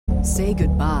Say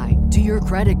goodbye to your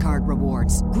credit card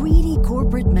rewards. Greedy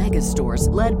corporate mega stores,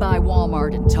 led by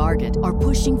Walmart and Target, are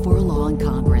pushing for a law in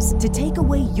Congress to take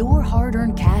away your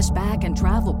hard-earned cash back and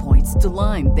travel points to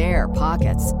line their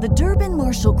pockets. The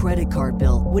Durbin-Marshall credit card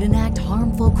bill would enact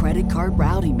harmful credit card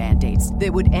routing mandates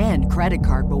that would end credit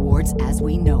card rewards as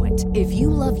we know it. If you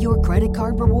love your credit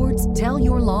card rewards, tell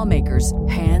your lawmakers,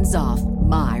 hands off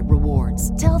my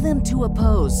rewards. Tell them to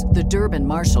oppose the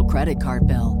Durbin-Marshall credit card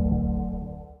bill.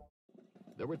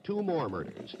 There were two more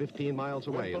murders 15 miles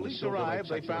away. When police arrived,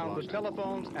 they found the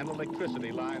telephones and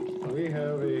electricity lines. We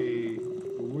have a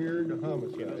weird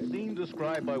homicide. A scene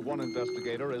described by one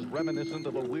investigator as reminiscent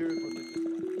of a weird...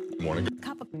 Morning.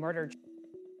 Cup of murder.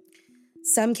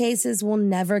 Some cases will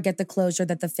never get the closure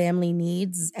that the family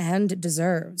needs and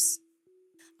deserves.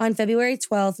 On February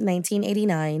 12,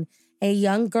 1989, a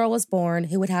young girl was born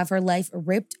who would have her life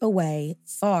ripped away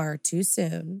far too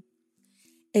soon.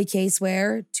 A case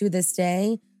where, to this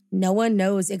day, no one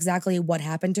knows exactly what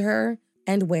happened to her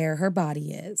and where her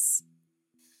body is.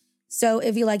 So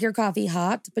if you like your coffee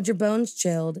hot but your bones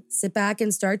chilled, sit back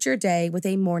and start your day with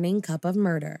a morning cup of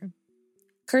murder.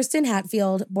 Kirsten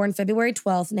Hatfield, born February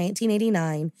 12,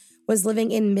 1989, was living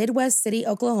in Midwest City,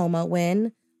 Oklahoma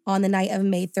when, on the night of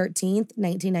May 13,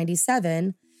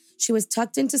 1997, she was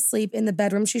tucked into sleep in the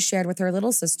bedroom she shared with her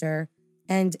little sister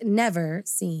and never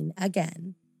seen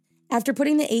again. After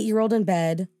putting the 8-year-old in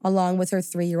bed, along with her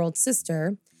 3-year-old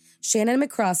sister, Shannon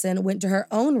McCrossan went to her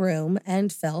own room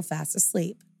and fell fast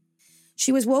asleep.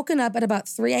 She was woken up at about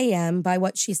 3 a.m. by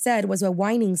what she said was a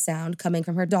whining sound coming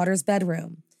from her daughter's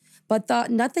bedroom, but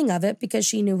thought nothing of it because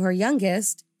she knew her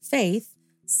youngest, Faith,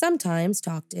 sometimes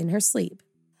talked in her sleep.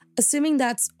 Assuming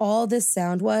that's all this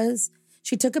sound was,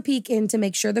 she took a peek in to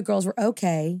make sure the girls were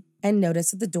okay and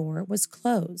noticed that the door was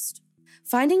closed.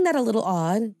 Finding that a little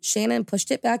odd, Shannon pushed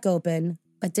it back open,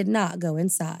 but did not go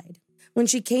inside. When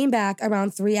she came back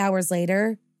around 3 hours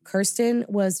later, Kirsten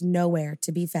was nowhere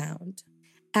to be found.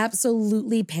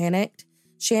 Absolutely panicked,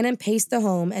 Shannon paced the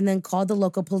home and then called the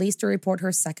local police to report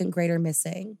her second grader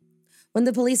missing. When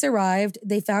the police arrived,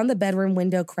 they found the bedroom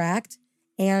window cracked,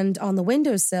 and on the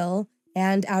windowsill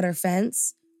and outer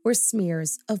fence were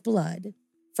smears of blood.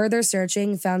 Further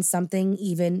searching found something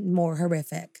even more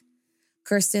horrific: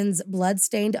 Kirsten's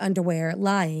blood-stained underwear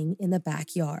lying in the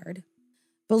backyard.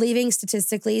 Believing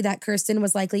statistically that Kirsten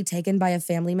was likely taken by a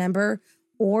family member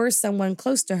or someone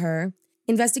close to her,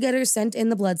 investigators sent in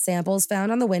the blood samples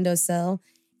found on the windowsill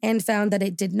and found that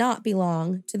it did not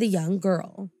belong to the young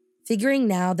girl. Figuring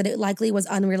now that it likely was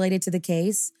unrelated to the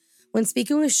case, when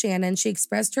speaking with Shannon, she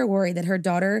expressed her worry that her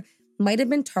daughter might have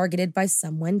been targeted by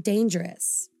someone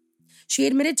dangerous. She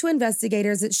admitted to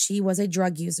investigators that she was a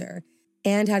drug user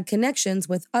and had connections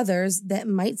with others that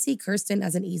might see Kirsten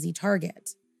as an easy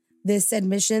target. This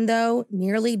admission, though,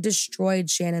 nearly destroyed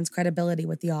Shannon's credibility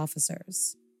with the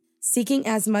officers. Seeking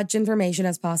as much information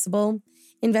as possible,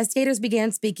 investigators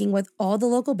began speaking with all the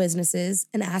local businesses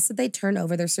and asked that they turn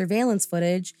over their surveillance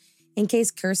footage in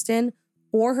case Kirsten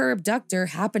or her abductor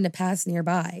happened to pass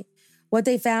nearby. What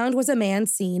they found was a man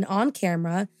seen on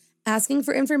camera asking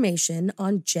for information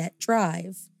on Jet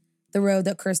Drive, the road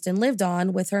that Kirsten lived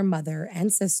on with her mother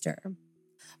and sister.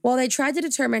 While they tried to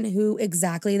determine who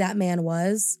exactly that man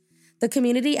was, the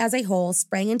community as a whole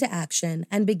sprang into action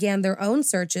and began their own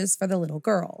searches for the little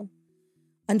girl.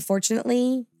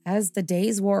 Unfortunately, as the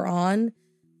days wore on,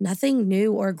 nothing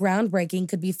new or groundbreaking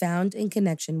could be found in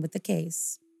connection with the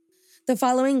case. The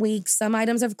following week, some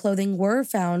items of clothing were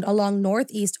found along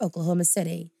northeast Oklahoma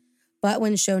City, but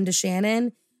when shown to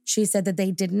Shannon, she said that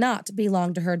they did not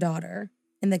belong to her daughter,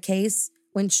 and the case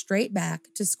went straight back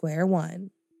to square one.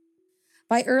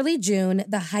 By early June,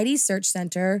 the Heidi Search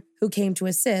Center, who came to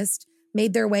assist,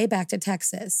 made their way back to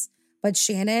Texas, but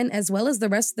Shannon, as well as the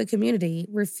rest of the community,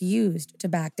 refused to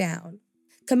back down.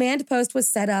 Command post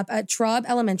was set up at Traub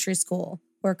Elementary School,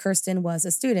 where Kirsten was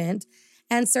a student,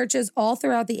 and searches all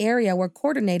throughout the area were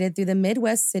coordinated through the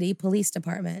Midwest City Police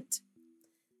Department.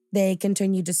 They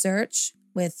continued to search,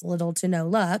 with little to no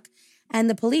luck, and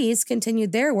the police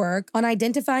continued their work on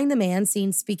identifying the man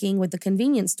seen speaking with the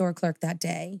convenience store clerk that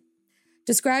day.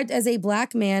 Described as a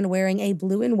black man wearing a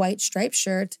blue and white striped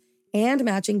shirt and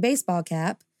matching baseball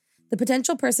cap, the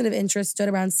potential person of interest stood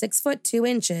around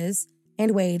 6'2"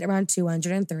 and weighed around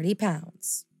 230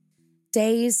 pounds.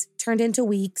 Days turned into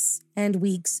weeks, and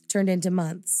weeks turned into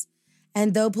months.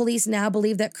 And though police now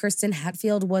believe that Kirsten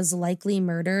Hatfield was likely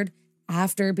murdered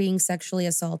after being sexually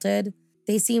assaulted,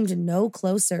 they seemed no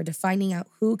closer to finding out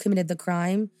who committed the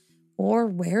crime or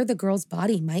where the girl's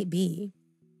body might be.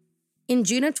 In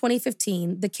June of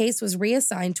 2015, the case was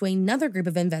reassigned to another group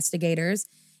of investigators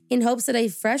in hopes that a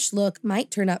fresh look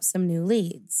might turn up some new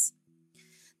leads.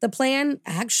 The plan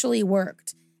actually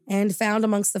worked, and found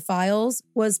amongst the files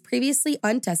was previously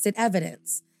untested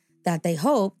evidence that they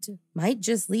hoped might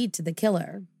just lead to the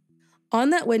killer. On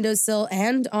that windowsill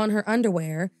and on her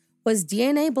underwear was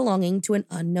DNA belonging to an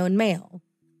unknown male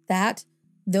that,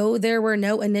 though there were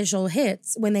no initial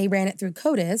hits when they ran it through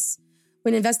CODIS,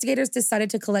 when investigators decided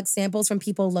to collect samples from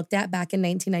people looked at back in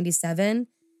 1997,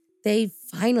 they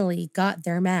finally got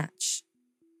their match.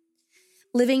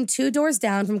 Living 2 doors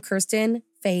down from Kirsten,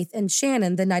 Faith, and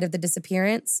Shannon the night of the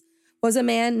disappearance was a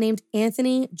man named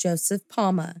Anthony Joseph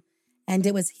Palma, and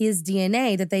it was his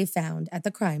DNA that they found at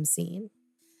the crime scene.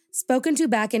 Spoken to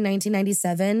back in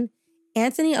 1997,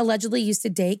 Anthony allegedly used to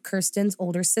date Kirsten's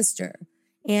older sister,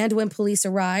 and when police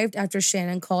arrived after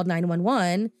Shannon called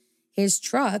 911, his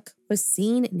truck was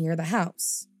seen near the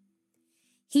house.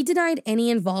 He denied any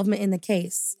involvement in the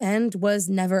case and was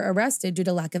never arrested due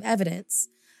to lack of evidence,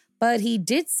 but he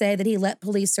did say that he let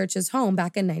police search his home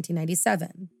back in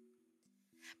 1997.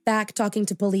 Back talking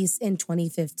to police in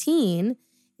 2015,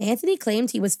 Anthony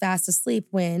claimed he was fast asleep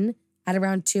when, at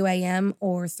around 2 a.m.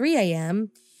 or 3 a.m.,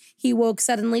 he woke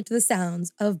suddenly to the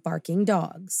sounds of barking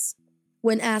dogs.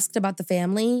 When asked about the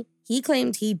family, he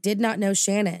claimed he did not know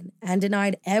Shannon and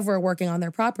denied ever working on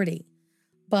their property.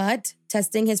 But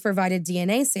testing his provided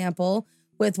DNA sample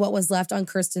with what was left on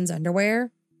Kirsten's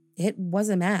underwear, it was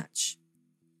a match.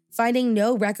 Finding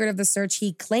no record of the search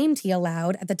he claimed he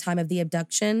allowed at the time of the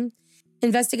abduction,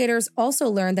 investigators also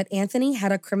learned that Anthony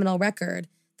had a criminal record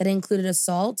that included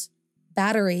assault,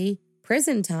 battery,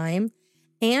 prison time,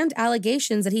 and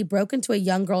allegations that he broke into a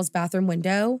young girl's bathroom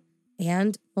window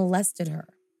and molested her.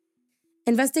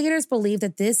 Investigators believe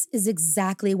that this is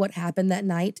exactly what happened that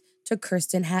night to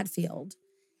Kirsten Hatfield.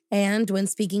 And when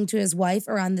speaking to his wife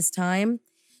around this time,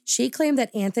 she claimed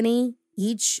that Anthony,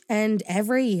 each and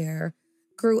every year,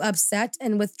 grew upset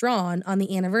and withdrawn on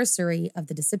the anniversary of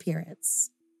the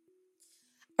disappearance.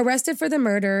 Arrested for the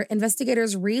murder,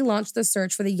 investigators relaunched the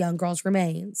search for the young girl's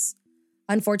remains.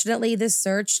 Unfortunately, this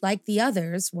search, like the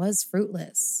others, was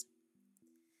fruitless.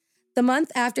 The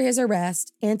month after his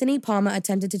arrest, Anthony Palma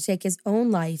attempted to take his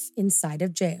own life inside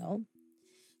of jail.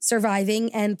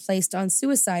 Surviving and placed on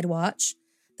suicide watch,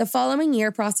 the following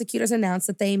year, prosecutors announced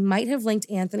that they might have linked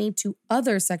Anthony to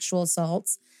other sexual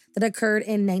assaults that occurred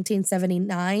in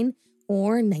 1979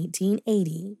 or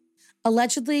 1980.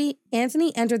 Allegedly,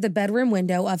 Anthony entered the bedroom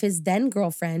window of his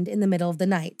then-girlfriend in the middle of the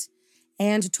night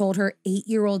and told her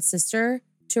 8-year-old sister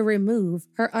to remove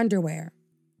her underwear.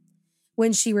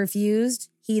 When she refused,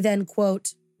 he then,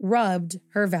 quote, rubbed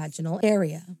her vaginal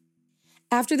area.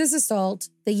 After this assault,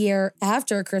 the year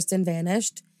after Kirsten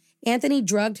vanished, Anthony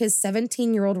drugged his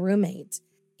 17-year-old roommate,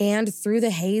 and through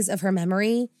the haze of her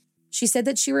memory, she said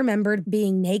that she remembered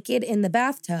being naked in the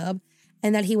bathtub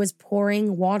and that he was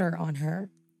pouring water on her.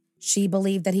 She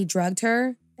believed that he drugged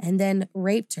her and then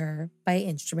raped her by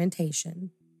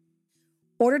instrumentation.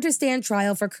 Ordered to stand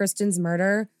trial for Kirsten's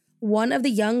murder, one of the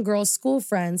young girl's school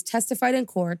friends testified in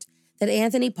court that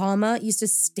Anthony Palma used to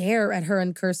stare at her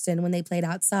and Kirsten when they played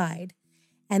outside,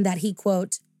 and that he,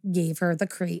 quote, gave her the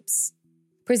creeps.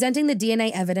 Presenting the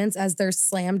DNA evidence as their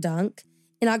slam dunk,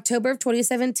 in October of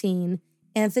 2017,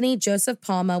 Anthony Joseph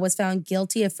Palma was found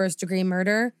guilty of first-degree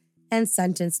murder and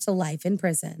sentenced to life in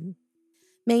prison.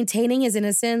 Maintaining his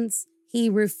innocence, he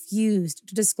refused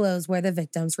to disclose where the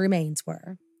victim's remains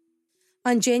were.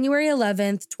 On January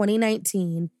 11,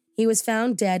 2019, he was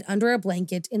found dead under a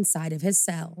blanket inside of his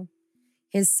cell.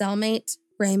 His cellmate,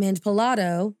 Raymond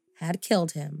Pilato, had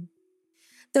killed him.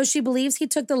 Though she believes he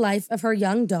took the life of her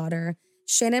young daughter,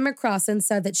 Shannon McCrossan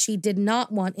said that she did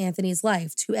not want Anthony's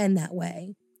life to end that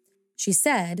way. She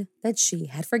said that she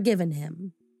had forgiven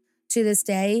him. To this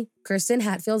day, Kirsten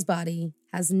Hatfield's body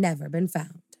has never been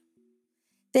found.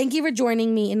 Thank you for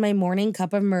joining me in my morning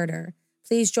cup of murder.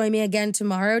 Please join me again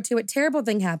tomorrow to What Terrible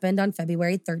Thing Happened on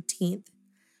February 13th.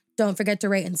 Don't forget to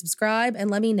rate and subscribe and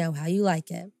let me know how you like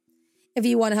it. If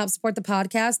you want to help support the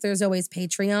podcast, there's always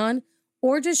Patreon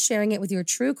or just sharing it with your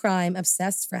true crime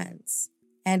obsessed friends.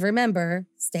 And remember,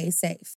 stay safe.